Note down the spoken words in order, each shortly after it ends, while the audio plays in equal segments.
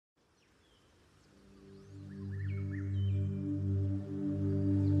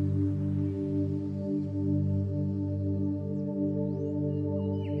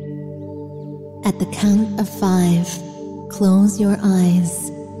At the count of 5, close your eyes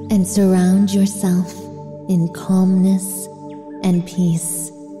and surround yourself in calmness and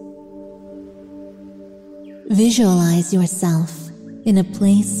peace. Visualize yourself in a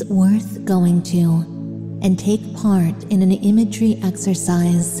place worth going to and take part in an imagery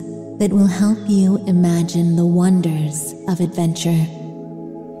exercise that will help you imagine the wonders of adventure.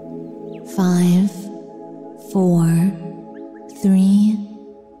 5, 4, 3,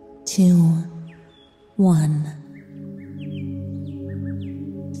 2, 1.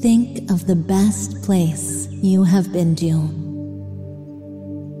 Think of the best place you have been to.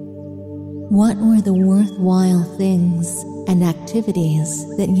 What were the worthwhile things and activities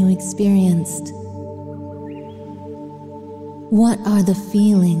that you experienced? What are the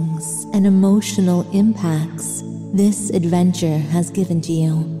feelings and emotional impacts this adventure has given to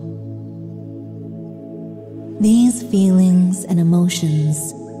you? These feelings and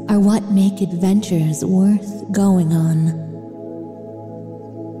emotions are what make adventures worth going on.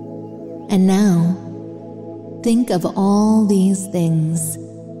 And now, think of all these things,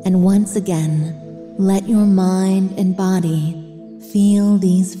 and once again, let your mind and body feel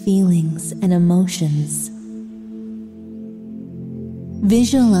these feelings and emotions.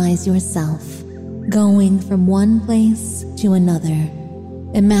 Visualize yourself going from one place to another.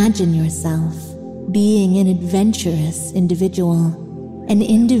 Imagine yourself being an adventurous individual, an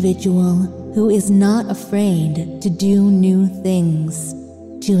individual who is not afraid to do new things,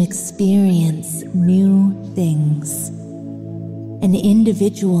 to experience new things. An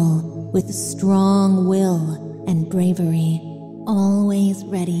individual with strong will and bravery, always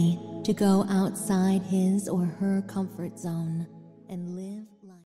ready to go outside his or her comfort zone and live